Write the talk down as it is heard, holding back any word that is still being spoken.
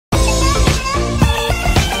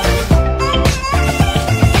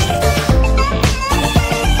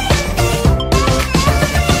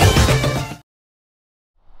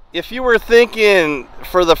If you were thinking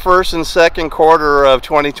for the first and second quarter of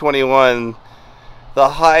 2021, the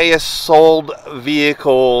highest sold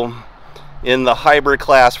vehicle in the hybrid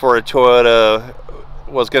class for a Toyota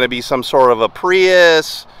was going to be some sort of a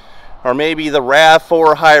Prius, or maybe the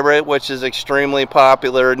RAV4 hybrid, which is extremely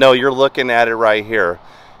popular. No, you're looking at it right here.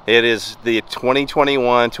 It is the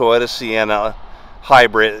 2021 Toyota Sienna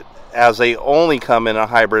hybrid, as they only come in a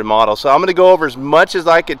hybrid model. So I'm going to go over as much as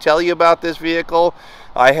I could tell you about this vehicle.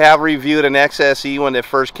 I have reviewed an XSE when it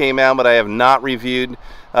first came out, but I have not reviewed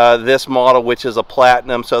this model, which is a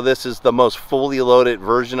Platinum. So this is the most fully loaded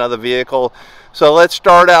version of the vehicle. So let's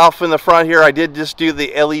start off in the front here. I did just do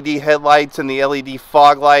the LED headlights and the LED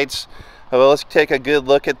fog lights. Let's take a good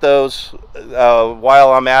look at those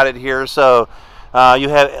while I'm at it here. So you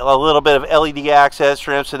have a little bit of LED access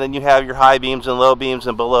strips, and then you have your high beams and low beams,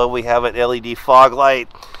 and below we have an LED fog light.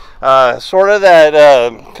 Sort of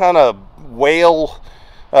that kind of whale,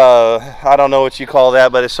 I don't know what you call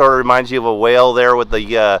that, but it sort of reminds you of a whale there with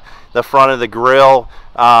the front of the grill.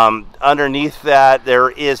 Underneath that there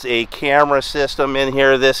is a camera system in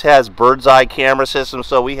here. This has bird's eye camera system,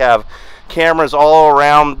 so we have cameras all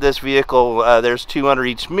around this vehicle. There's 2 under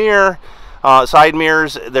each mirror. Side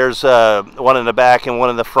mirrors, there's one in the back and one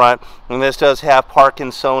in the front, and this does have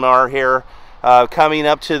parking sonar here. Coming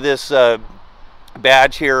up to this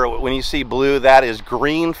badge here, when you see blue, that is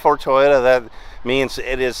green for Toyota. That means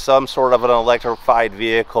it is some sort of an electrified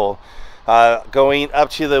vehicle. Going up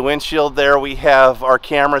to the windshield there, we have our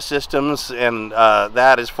camera systems, and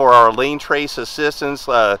that is for our lane trace assistance.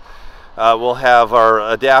 We'll have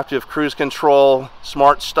our adaptive cruise control,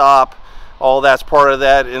 smart stop, all that's part of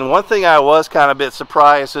that. And one thing I was kind of a bit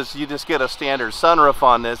surprised is you just get a standard sunroof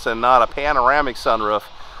on this and not a panoramic sunroof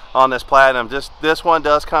on this Platinum. This one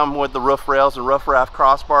does come with the roof rails and roof rack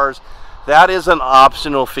crossbars. That is an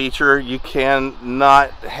optional feature. You can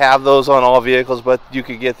not have those on all vehicles, but you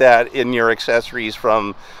could get that in your accessories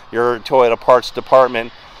from your Toyota parts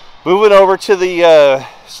department. Moving over to the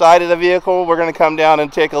side of the vehicle, we're going to come down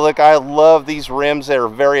and take a look. I love these rims. They're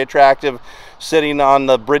very attractive, sitting on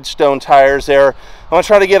the Bridgestone tires there. I'm going to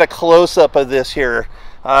try to get a close-up of this here.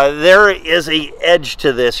 There is an edge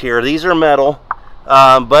to this here. These are metal,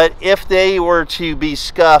 but if they were to be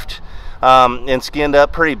scuffed and skinned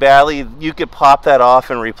up pretty badly, you could pop that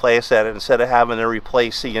off and replace that instead of having to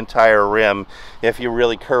replace the entire rim if you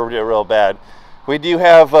really curved it real bad. We do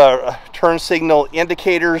have turn signal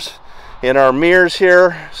indicators in our mirrors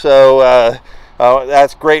here, so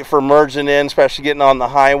that's great for merging in, especially getting on the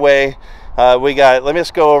highway. Let me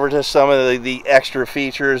just go over to some of the extra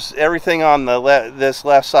features. Everything on this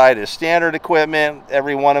left side is standard equipment.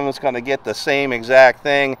 Every one of them is going to get the same exact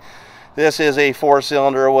thing. This is a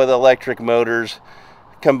 4-cylinder with electric motors.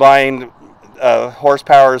 Combined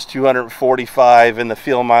horsepower is 245, and the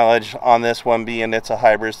fuel mileage on this one, being it's a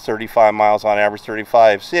hybrid, 35 miles on average,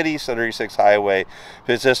 35 city, 36 highway. If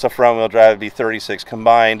it's just a front wheel drive, it'd be 36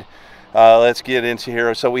 combined. Let's get into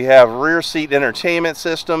here. So we have rear seat entertainment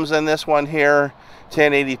systems in this one here,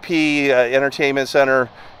 1080p entertainment center,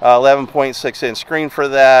 11.6 inch screen for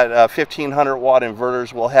that, 1500 watt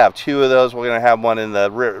inverters. We'll have 2 of those. We're going to have one in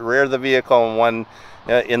the rear of the vehicle and one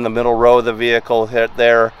in the middle row of the vehicle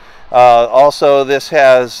there. Also, this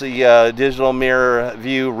has the digital mirror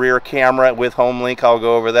view rear camera with home link. I'll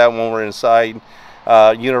go over that when we're inside.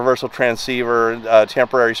 Universal transceiver,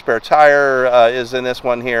 temporary spare tire is in this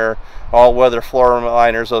one here. All-weather floor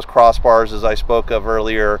liners, those crossbars as I spoke of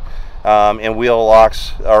earlier, and wheel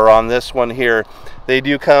locks are on this one here. They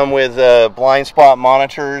do come with blind spot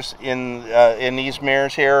monitors in these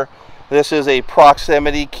mirrors here. This is a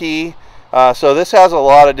proximity key, so this has a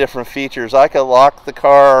lot of different features. I could lock the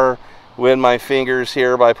car with my fingers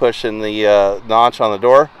here by pushing the notch on the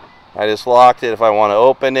door. I just locked it. If I want to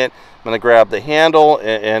open it, I'm going to grab the handle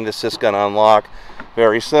and it's just going to unlock.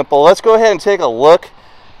 Very simple. Let's go ahead and take a look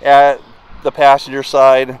at the passenger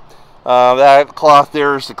side. That cloth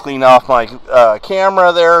there is to clean off my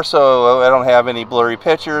camera there, so I don't have any blurry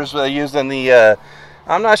pictures. Using the,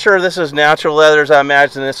 I'm not sure if this is natural leathers. I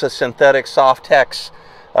imagine this is synthetic Softex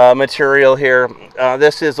material here.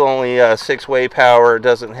 This is only 6-way power. It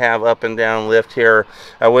doesn't have up and down lift here.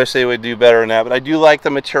 I wish they would do better than that, but I do like the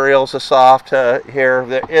materials, the soft here.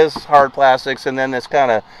 There is hard plastics, and then this kind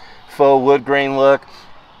of faux wood grain look.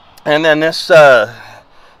 And then this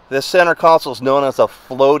center console is known as a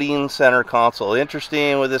floating center console.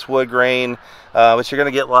 Interesting with this wood grain, but you're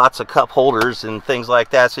going to get lots of cup holders and things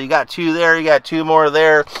like that. So you got 2 there, you got 2 more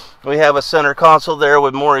there. We have a center console there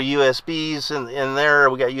with more USBs in there.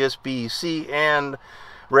 We got USB-C and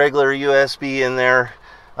regular USB in there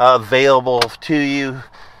available to you.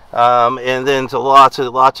 And then to lots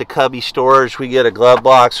of cubby storage. We get a glove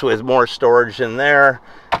box with more storage in there.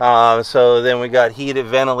 So then we got heated,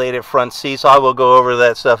 ventilated front seats. I will go over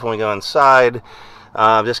that stuff when we go inside.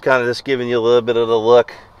 Just giving you a little bit of the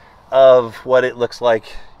look of what it looks like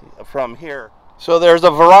from here. So there's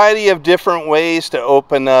a variety of different ways to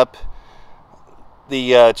open up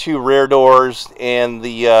the 2 rear doors and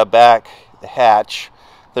the back hatch.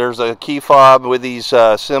 There's a key fob with these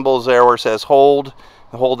symbols there where it says hold.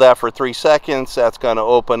 Hold that for 3 seconds. That's going to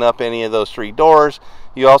open up any of those 3 doors.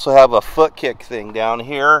 You also have a foot kick thing down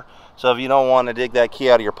here. So if you don't want to dig that key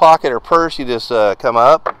out of your pocket or purse, you just come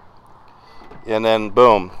up and then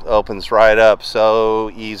boom, opens right up. So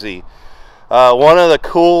easy. One of the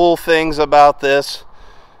cool things about this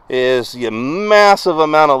is the massive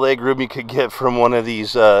amount of leg room you could get from one of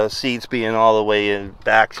these seats being all the way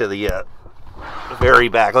back to the very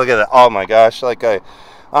back. Look at that. Oh my gosh, like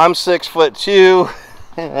I'm 6'2",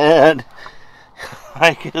 and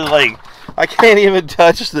I can't even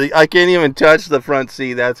touch the front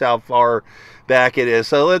seat. That's how far back it is.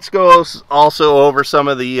 So let's go also over some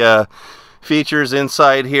of the features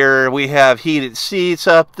inside here. We have heated seats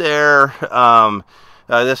up there.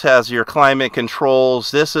 This has your climate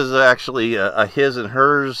controls. This is actually a his and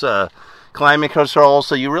hers climate control.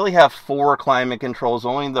 So you really have 4 climate controls.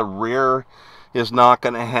 Only the rear is not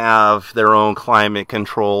going to have their own climate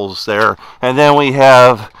controls there. And then we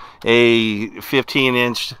have a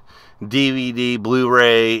 15-inch DVD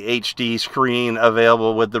Blu-ray HD screen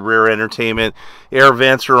available with the rear entertainment. Air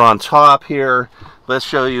vents are on top here. Let's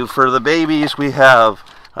show you for the babies. We have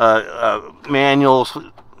manual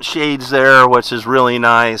shades there, which is really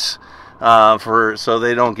nice so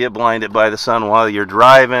they don't get blinded by the sun while you're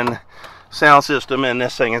driving. Sound system in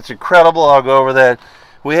this thing, it's incredible. I'll go over that.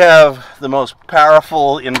 We have the most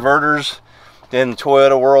powerful inverters in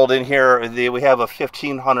Toyota world in here. We have a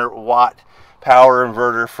 1500 watt power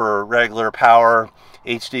inverter for regular power,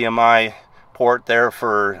 HDMI port there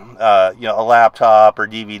for a laptop or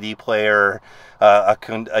DVD player,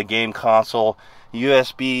 a game console.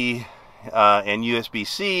 USB and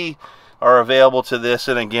USB-C are available to this,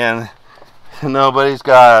 and again, nobody's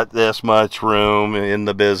got this much room in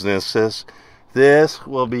the business. This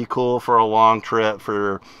will be cool for a long trip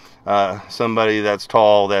for somebody that's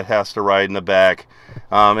tall that has to ride in the back.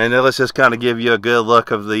 And then let's just kind of give you a good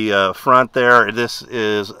look of the front there. This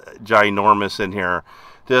is ginormous in here.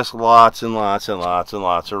 Just lots and lots and lots and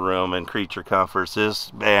lots of room and creature comforts.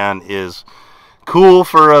 This van is cool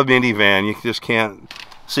for a minivan. You just can't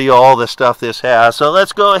see all the stuff this has. So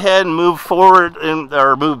let's go ahead and move forward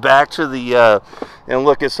or move back to the and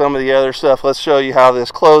look at some of the other stuff. Let's show you how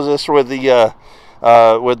this closes with the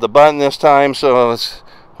button this time. So let's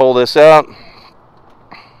pull this out.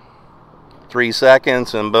 3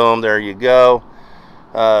 seconds and boom, there you go.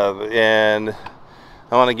 And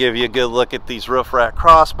I want to give you a good look at these roof rack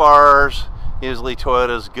crossbars. Usually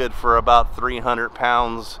Toyota's good for about 300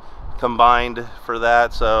 pounds combined for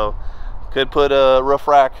that, so could put a roof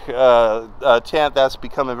rack tent. That's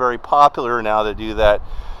becoming very popular now to do that.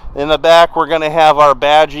 In the back, we're going to have our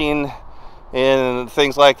badging and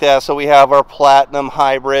things like that. So we have our Platinum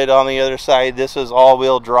Hybrid on the other side. This is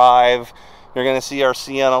all-wheel drive. You're going to see our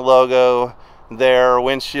Sienna logo there,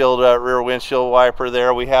 windshield, rear windshield wiper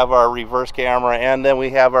there. We have our reverse camera, and then we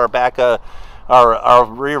have our back, our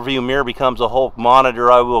rear view mirror becomes a whole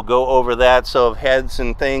monitor. I will go over that. So if heads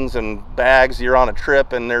and things and bags, you're on a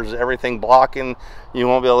trip and there's everything blocking, you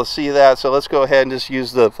won't be able to see that. So let's go ahead and just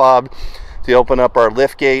use the fob to open up our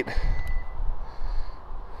lift gate.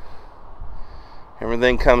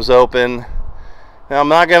 Everything comes open. Now I'm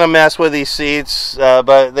not going to mess with these seats,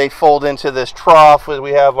 but they fold into this trough.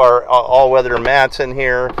 We have our all-weather mats in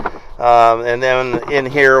here, and then in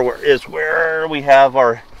here is where we have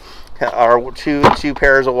our two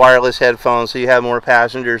pairs of wireless headphones, so you have more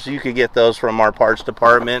passengers. You could get those from our parts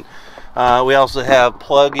department. We also have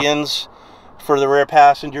plug-ins for the rear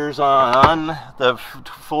passengers on the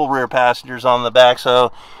full rear passengers on the back,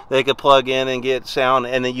 so they could plug in and get sound.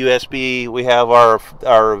 And the USB, we have our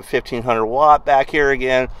 1500 watt back here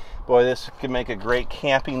again. Boy, this could make a great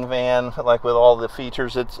camping van, like with all the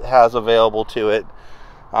features it has available to it.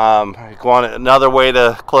 Another way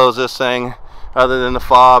to close this thing other than the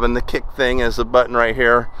fob and the kick thing is the button right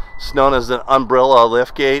here. It's known as the umbrella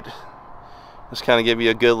lift gate. Just kind of give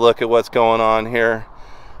you a good look at what's going on here.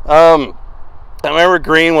 I remember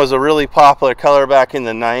green was a really popular color back in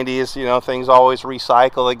the 90s. You know, things always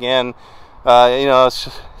recycle again. You know,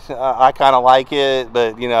 I kind of like it,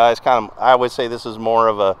 but you know, it's kind of, I would say this is more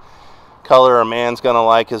of a color a man's gonna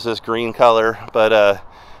like, is this green color. But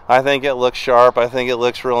I think it looks sharp. I think it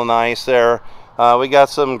looks real nice there. We got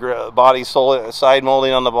some body side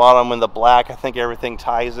molding on the bottom in the black. I think everything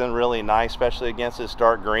ties in really nice, especially against this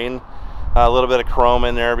dark green. A little bit of chrome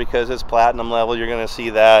in there because it's platinum level. You're going to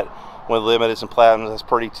see that with limiteds and platinums. That's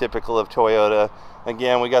pretty typical of Toyota.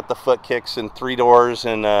 Again, we got the foot kicks in 3 doors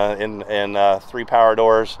and 3 power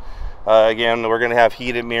doors. Again, we're going to have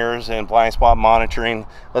heated mirrors and blind spot monitoring.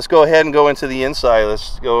 Let's go ahead and go into the inside.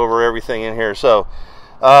 Let's go over everything in here. So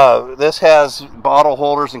this has bottle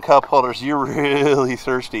holders and cup holders. You're really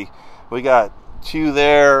thirsty. We got 2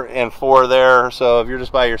 there and 4 there. So if you're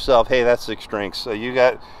just by yourself, hey, that's 6 drinks. So you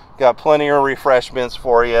got plenty of refreshments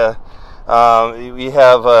for you. We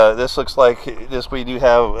have this looks like this. We do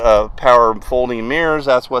have power folding mirrors.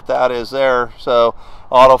 That's what that is there. So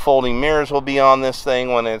auto folding mirrors will be on this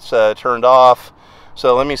thing when it's turned off.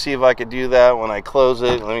 So let me see if I could do that when I close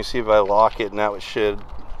it. Let me see if I lock it. Now it should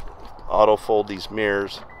auto fold these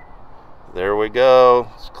mirrors. There we go.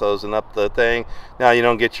 It's closing up the thing. Now you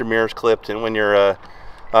don't get your mirrors clipped in when you're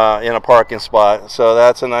in a parking spot. So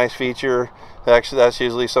that's a nice feature. Actually, that's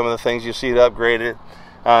usually some of the things you see to upgrade it.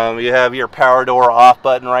 You have your power door off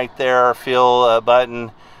button right there, fuel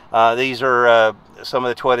button. These are some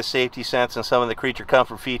of the Toyota safety sense and some of the creature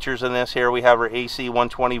comfort features in this. Here we have our AC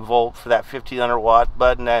 120 volt for that 1500 watt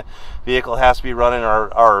button. That vehicle has to be running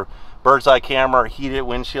our bird's eye camera, heated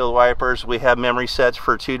windshield wipers. We have memory sets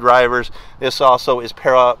for 2 drivers. This also is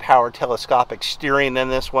power telescopic steering in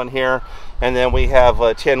this one here. And then we have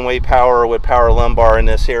a 10-way power with power lumbar in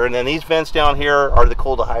this here. And then these vents down here are the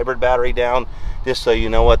Sienna Hybrid battery down, just so you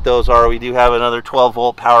know what those are. We do have another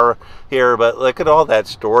 12-volt power here, but look at all that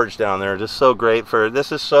storage down there. Just so great for,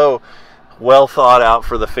 this is so well thought out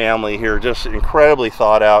for the family here, just incredibly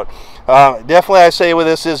thought out. Definitely, I say with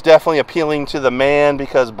this is definitely appealing to the man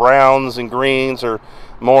because browns and greens are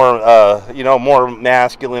more, you know, more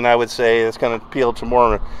masculine. I would say it's going to appeal to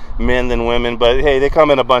more men than women. But hey, they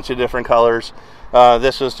come in a bunch of different colors.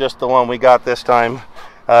 This was just the one we got this time.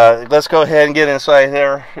 Let's go ahead and get inside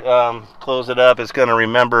there. Close it up. It's going to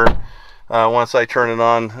remember once I turn it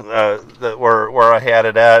on where I had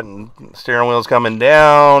it at, and steering wheel's coming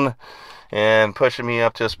down and pushing me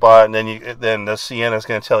up to a spot, and then the Sienna is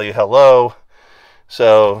going to tell you hello.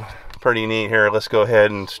 So pretty neat here. Let's go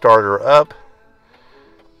ahead and start her up.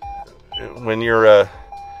 When you're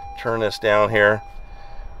turn this down here,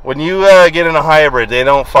 when you get in a hybrid, they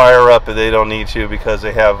don't fire up if they don't need to because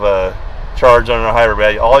they have charge on a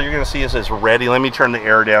hybrid. All you're going to see is this ready. Let me turn the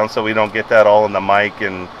air down so we don't get that all in the mic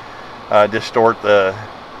and distort the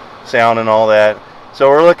sound and all that. So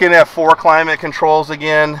we're looking at 4 climate controls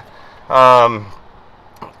again.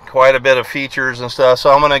 Quite a bit of features and stuff.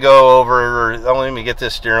 So I'm going to go over, let me get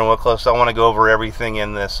this steering wheel close. I want to go over everything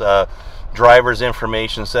in this driver's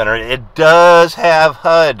information center. It does have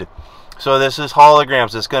HUD. So this is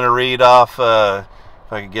holograms. It's going to read off,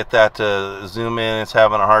 if I could get that to zoom in, it's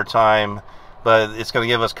having a hard time. But it's going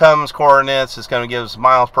to give us Cummins coordinates. It's going to give us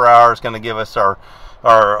miles per hour. It's going to give us our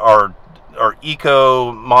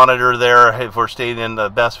eco monitor there if we're staying in the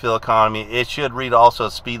best fuel economy. It should read also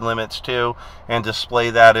speed limits too and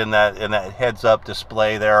display that in that heads up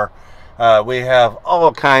display there. We have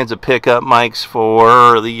all kinds of pickup mics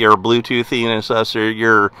for your Bluetoothing and stuff.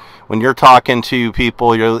 So when you're talking to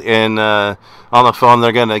people, on the phone,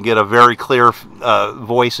 they're going to get a very clear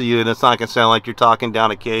voice of you, and it's not going to sound like you're talking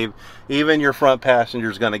down a cave. Even your front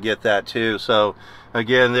passenger's going to get that too. So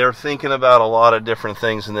again, they're thinking about a lot of different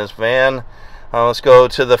things in this van. Let's go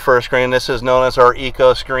to the first screen. This is known as our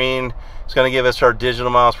eco screen. It's going to give us our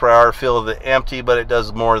digital miles per hour, feel the empty, but it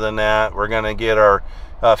does more than that. We're going to get our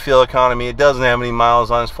fuel economy. It doesn't have any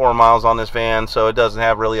miles on it. It's 4 miles on this van, so it doesn't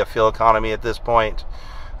have really a fuel economy at this point.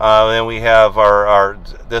 Then we have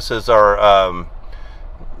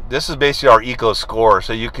this is basically our eco score.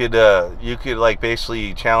 So you could like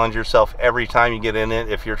basically challenge yourself every time you get in it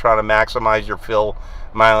if you're trying to maximize your fuel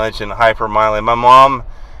mileage and hyper mileage. My mom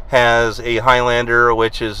has a Highlander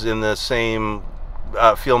which is in the same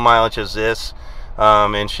fuel mileage as this,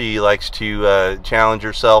 and she likes to challenge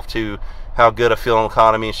herself to how good a fuel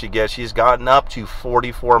economy she gets. She's gotten up to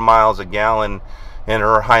 44 miles a gallon in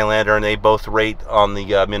her Highlander, and they both rate on the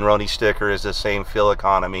Monroney sticker as the same fuel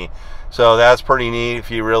economy. So that's pretty neat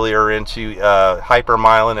if you really are into hyper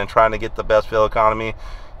miling and trying to get the best fuel economy.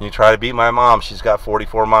 You try to beat my mom. She's got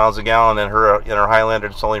 44 miles a gallon, and in her Highlander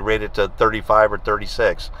it's only rated to 35 or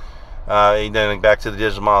 36. And then back to the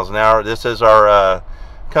digital miles an hour. This is our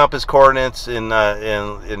compass coordinates, and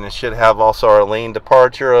it should have also our lane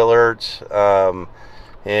departure alerts,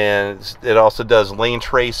 and it also does lane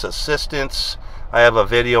trace assistance. I have a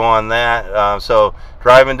video on that. So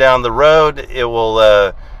driving down the road, it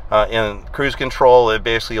will And cruise control, it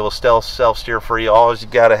basically will self-steer for you. All you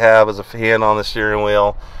got to have is a hand on the steering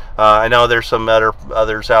wheel. I know there's some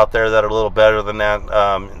others out there that are a little better than that.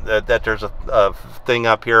 That there's a thing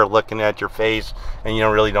up here looking at your face, and you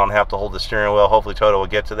really don't have to hold the steering wheel. Hopefully Toyota will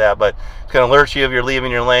get to that, but it's going to alert you if you're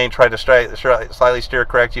leaving your lane, try to slightly steer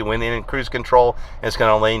correct you when in cruise control, and it's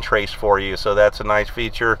going to lane trace for you. So that's a nice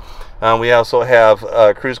feature. We also have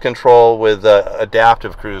cruise control with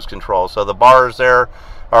adaptive cruise control. So the bars there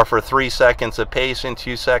are for 3 seconds of pace in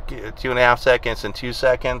 2.5 seconds and 2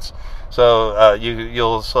 seconds. So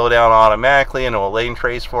you'll slow down automatically, and it will lane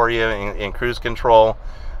trace for you in cruise control.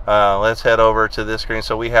 Let's head over to this screen.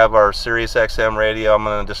 So we have our Sirius XM radio. I'm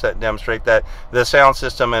going to just demonstrate that. The sound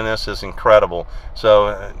system in this is incredible. So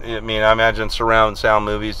I mean, I imagine surround sound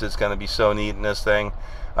movies is going to be so neat in this thing.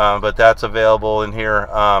 But that's available in here.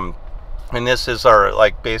 And this is our,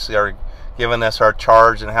 like, basically our giving us our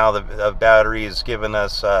charge, and how the battery is giving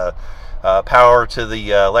us power to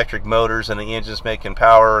the electric motors, and the engine's making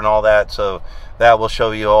power and all that. So that will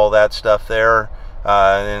show you all that stuff there.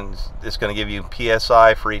 And it's going to give you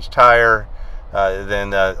PSI for each tire.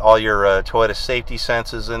 Then all your Toyota safety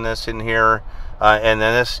senses in here. And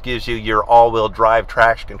then this gives you your all-wheel drive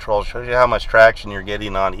traction control. Shows you how much traction you're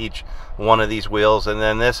getting on each one of these wheels. And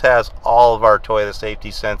then this has all of our Toyota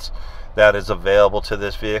safety sense that is available to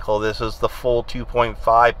this vehicle. This is the full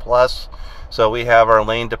 2.5 plus. So we have our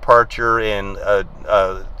lane departure and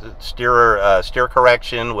steer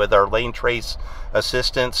correction with our lane trace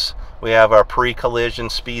assistance. We have our pre-collision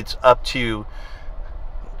speeds up to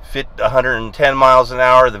 110 miles an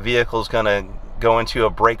hour. The vehicle is going to go into a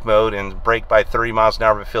brake mode and brake by 30 miles an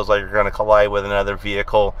hour if it feels like you're going to collide with another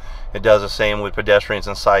vehicle. It does the same with pedestrians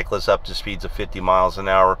and cyclists up to speeds of 50 miles an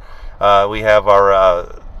hour. We have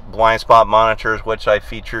our blind spot monitors, which I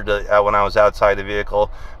featured when I was outside the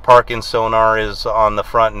vehicle. Parking sonar is on the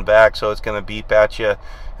front and back, so it's going to beep at you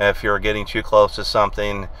if you're getting too close to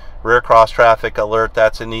something. Rear cross traffic alert,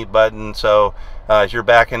 that's a neat button. So as you're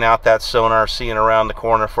backing out, that sonar seeing around the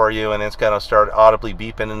corner for you, and it's going to start audibly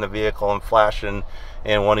beeping in the vehicle and flashing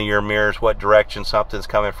in one of your mirrors what direction something's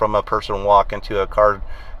coming from, a person walking to a car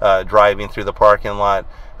driving through the parking lot.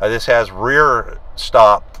 This has rear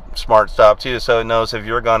stop, smart stop too, so it knows if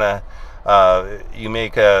you're gonna you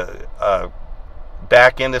make a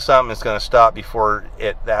back into something, it's gonna stop before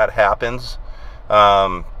that happens.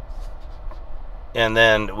 And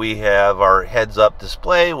then we have our heads-up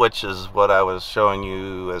display, which is what I was showing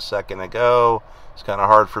you a second ago. It's kind of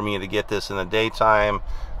hard for me to get this in the daytime,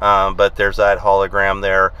 but there's that hologram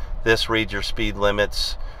there. This reads your speed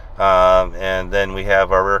limits, and then we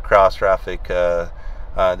have our rear cross traffic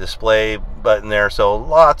display button there. So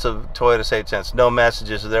lots of Toyota safety sense. No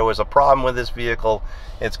messages. If there was a problem with this vehicle,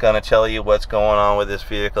 it's going to tell you what's going on with this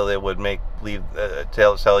vehicle. It would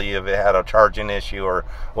tell you if it had a charging issue or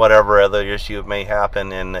whatever other issue may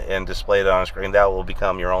happen, and display it on a screen. That will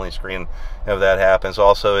become your only screen if that happens.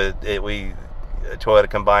 Also, Toyota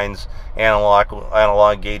combines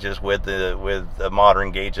analog gauges with the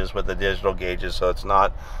modern gauges, with the digital gauges, so it's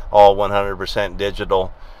not all 100%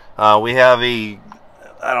 digital. We have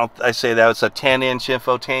I say that it's a 10-inch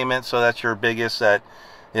infotainment, so that's your biggest that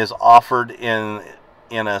is offered in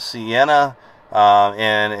a Sienna,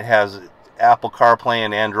 and it has Apple CarPlay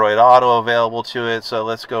and Android Auto available to it. So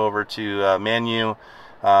let's go over to menu.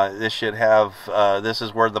 This should have this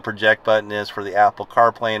is where the project button is for the Apple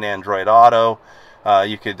CarPlay and Android Auto.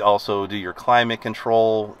 You could also do your climate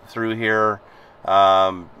control through here.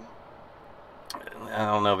 I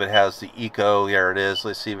don't know if it has the eco. There it is.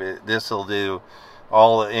 Let's see if this will do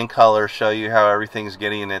all in color, show you how everything's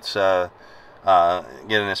getting its power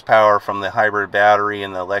from the hybrid battery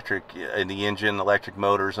and the electric and the engine, electric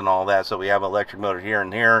motors and all that. So we have an electric motor here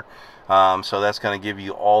and here. So that's going to give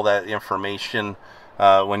you all that information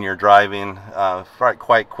when you're driving,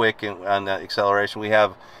 quite quick on the acceleration. We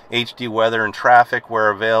have HD weather and traffic where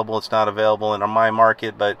available. It's not available in my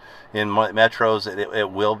market, but in metros it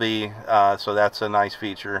will be. So that's a nice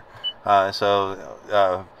feature.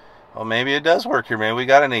 Well, maybe it does work here. Maybe we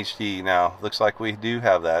got an HD now. Looks like we do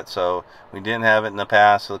have that. So we didn't have it in the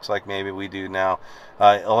past. Looks like maybe we do now.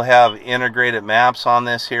 It'll have integrated maps on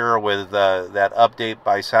this here with that update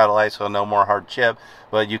by satellite, so no more hard chip.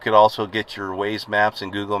 But you could also get your Waze maps and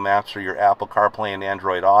Google Maps or your Apple CarPlay and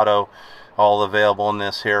Android Auto all available in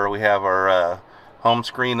this here. We have our home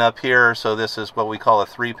screen up here. So this is what we call a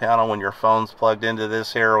 3-panel. When your phone's plugged into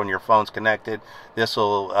this here, when your phone's connected, this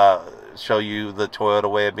will show you the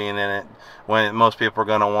Toyota way of being in it. When most people are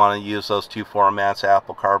going to want to use those two formats,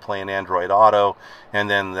 Apple CarPlay and Android Auto, and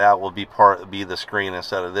then that will be the screen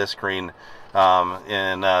instead of this screen.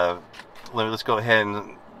 Let's go ahead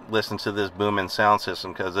and listen to this booming sound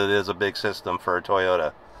system, because it is a big system for a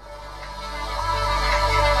Toyota.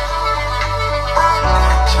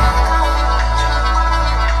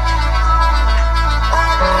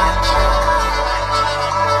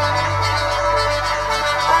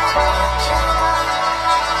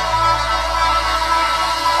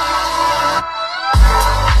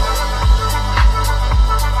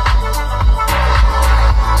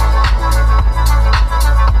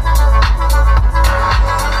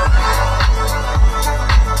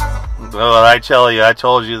 Well, I tell you, I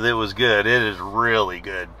told you that it was good. It is really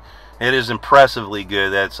good. It is impressively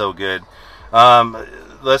good. That's so good.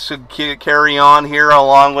 Let's carry on here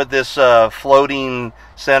along with this floating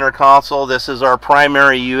center console. This is our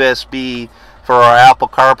primary USB for our Apple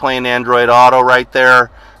CarPlay and Android Auto right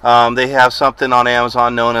there. They have something on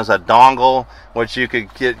Amazon known as a dongle, which you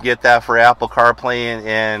could get that for Apple CarPlay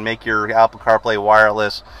and make your Apple CarPlay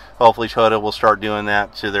wireless. Hopefully Toyota will start doing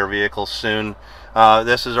that to their vehicles soon.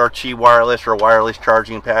 This is our Qi wireless or wireless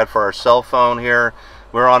charging pad for our cell phone here.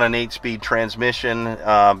 We're on an 8-speed transmission,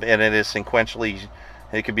 and it is sequentially.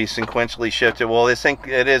 It could be sequentially shifted. Well, it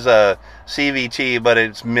is a CVT, but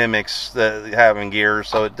it mimics the having gears,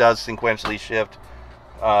 so it does sequentially shift.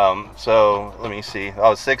 So let me see.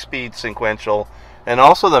 Oh, 6-speed sequential, and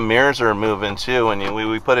also the mirrors are moving too. When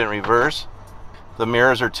we put it in reverse, the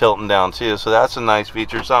mirrors are tilting down too. So that's a nice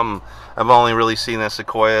feature. Something I've only really seen in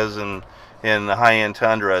Sequoias and in the high-end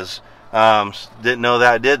Tundras. Didn't know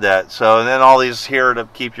that did that. So and then all these here to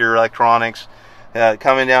keep your electronics.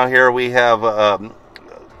 Coming down here, we have a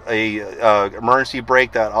emergency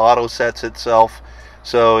brake that auto sets itself,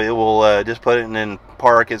 so it will just put it in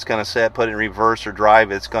park, it's going to set, put it in reverse or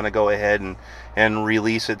drive, it's going to go ahead and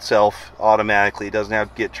release itself automatically. It doesn't have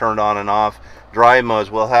to get turned on and off. Drive modes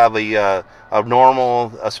will have a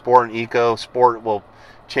normal, a sport, and eco. Sport will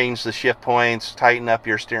change the shift points, tighten up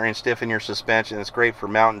your steering, stiffen your suspension. It's great for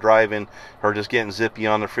mountain driving or just getting zippy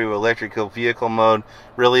on the freeway. Electrical vehicle mode,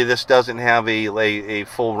 really this doesn't have a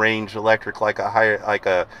full range electric like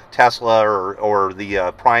a Tesla or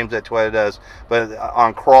the Primes that Toyota does, but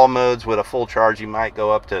on crawl modes with a full charge you might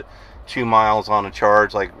go up to 2 miles on a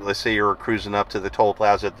charge. Like let's say you're cruising up to the toll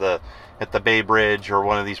plaza at the Bay Bridge or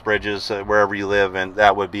one of these bridges wherever you live, and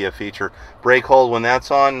that would be a feature. Brake hold, when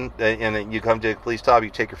that's on and you come to a police stop,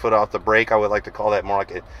 you take your foot off the brake. I would like to call that more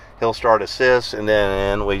like a hill start assist. And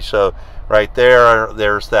then so right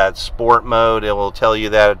there's that sport mode. It will tell you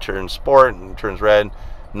that it turns sport and turns red,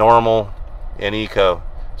 normal, and eco.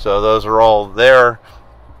 So those are all there.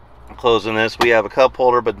 Closing this, we have a cup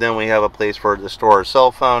holder, but then we have a place for it to store our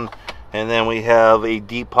cell phone, and then we have a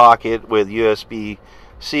deep pocket with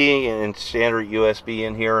USB-C and standard USB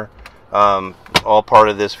in here, all part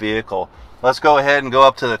of this vehicle. Let's go ahead and go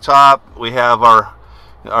up to the top. We have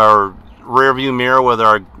our rear view mirror with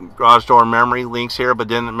our garage door memory links here, but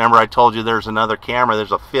then remember I told you there's another camera.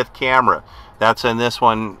 There's a 5th camera that's in this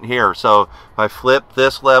one here. So if I flip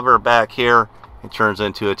this lever back here, it turns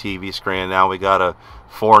into a TV screen. Now we got a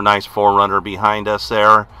nice 4Runner behind us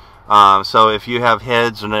there. So if you have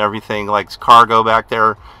heads and everything like cargo back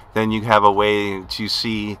there, then you have a way to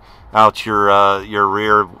see out your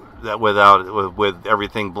rear with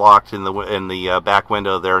everything blocked in the back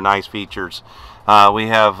window there. Nice features. We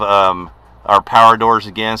have our power doors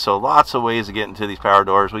again, so lots of ways to get into these power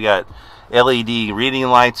doors. We got LED reading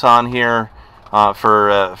lights on here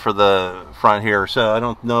for the front here. So I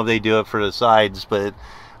don't know if they do it for the sides, but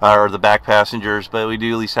or the back passengers, but we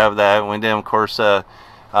do at least have that. And then of course we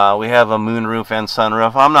have a moonroof and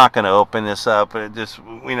sunroof. I'm not going to open this up, but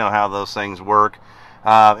we know how those things work.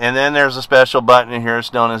 And then there's a special button in here.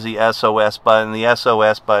 It's known as the SOS button. The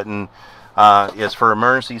SOS button is for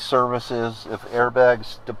emergency services. If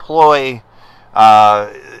airbags deploy,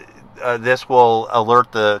 this will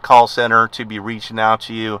alert the call center to be reaching out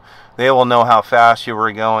to you. They will know how fast you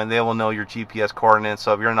were going. They will know your GPS coordinates.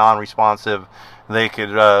 So if you're non-responsive, they could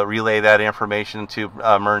relay that information to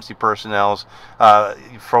emergency personnel.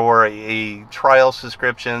 For a trial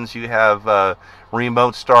subscriptions, you have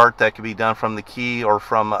remote start that can be done from the key or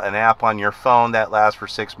from an app on your phone that lasts for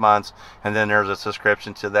 6 months, and then there's a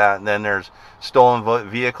subscription to that. And then there's stolen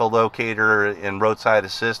vehicle locator and roadside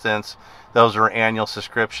assistance. Those are annual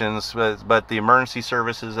subscriptions, but the emergency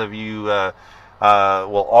services of you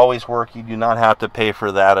will always work. You do not have to pay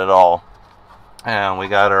for that at all. And we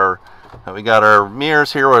got our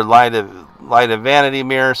mirrors here with lighted vanity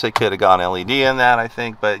mirrors. They could have gone LED in that, I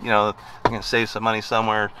think, but you know, you can save some money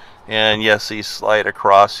somewhere. And yes, these slide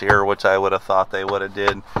across here, which I would have thought they would have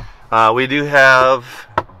did. We do have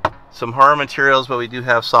some hard materials, but we do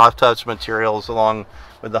have soft touch materials along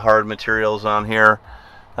with the hard materials on here.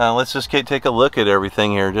 let's just take a look at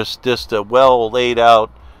everything here. Just a well laid out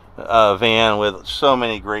van with so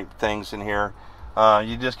many great things in here.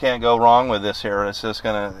 You just can't go wrong with this here. It's just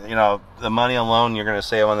gonna, you know, the money alone you're gonna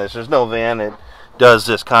save on this. There's no van that does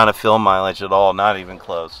this kind of fuel mileage at all, not even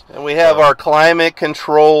close. And we have our climate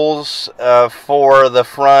controls for the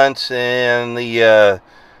front, and the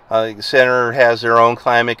center has their own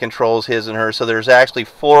climate controls, his and hers. So there's actually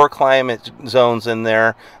 4 climate zones in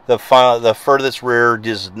there. The furthest rear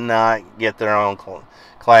does not get their own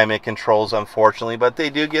climate controls, unfortunately, but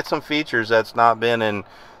they do get some features that's not been in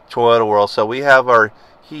Toyota world. So we have our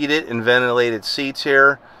heated and ventilated seats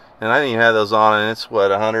here, and I didn't even have those on, and it's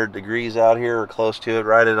what, 100 degrees out here, or close to it,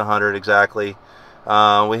 right at 100 exactly.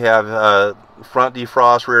 We have front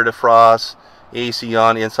defrost, rear defrost, AC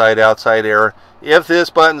on, inside outside air. If this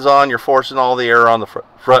button's on, you're forcing all the air on the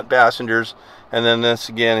front passengers, and then this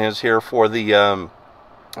again is here for the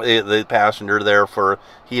passenger there for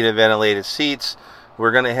heated ventilated seats.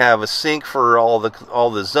 We're going to have a sync for all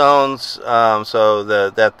the zones, so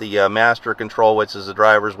that the master control, which is the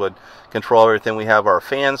drivers, would control everything. We have our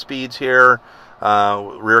fan speeds here.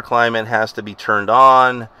 Rear climate has to be turned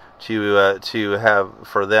on to have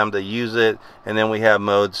for them to use it, and then we have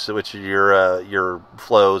modes, which are your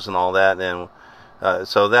flows and all that. And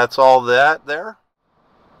so that's all that there.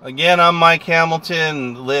 Again, I'm Mike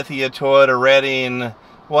Hamilton, Lithia Toyota Reading.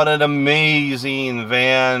 What an amazing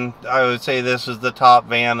van. I would say this is the top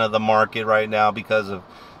van of the market right now because of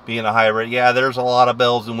being a hybrid. Yeah, there's a lot of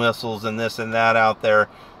bells and whistles and this and that out there.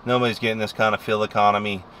 Nobody's getting this kind of fuel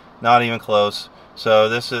economy, not even close. So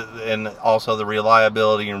this is, and also the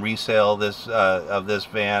reliability and resale of this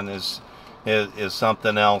van is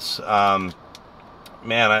something else.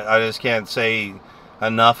 Man, I just can't say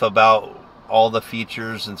enough about all the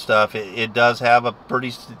features and stuff. It does have a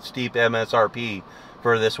pretty steep MSRP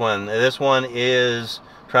for this one. This one is,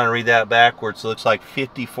 trying to read that backwards, looks like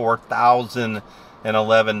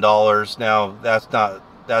 $54,011. Now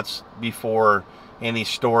that's before any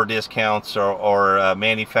store discounts or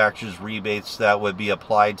manufacturer's rebates that would be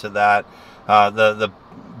applied to that. The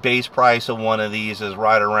base price of one of these is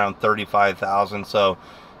right around $35,000. So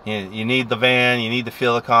you need the van, you need the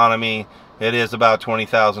fuel economy. It is about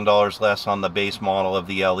 $20,000 less on the base model of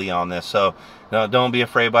the LE on this. So don't be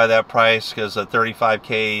afraid by that price, because the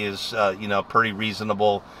 $35K is you know, pretty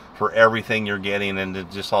reasonable for everything you're getting. And to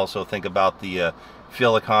just also think about the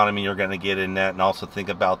fuel economy you're going to get in that, and also think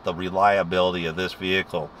about the reliability of this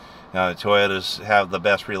vehicle. Toyotas have the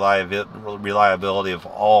best reliability of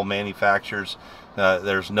all manufacturers.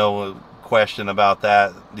 There's no question about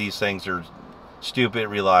that. These things are stupid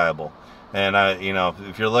reliable. And you know,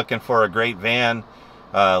 if you're looking for a great van,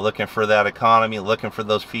 looking for that economy, looking for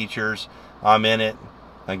those features, I'm in it.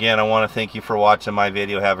 Again, I want to thank you for watching my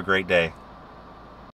video. Have a great day.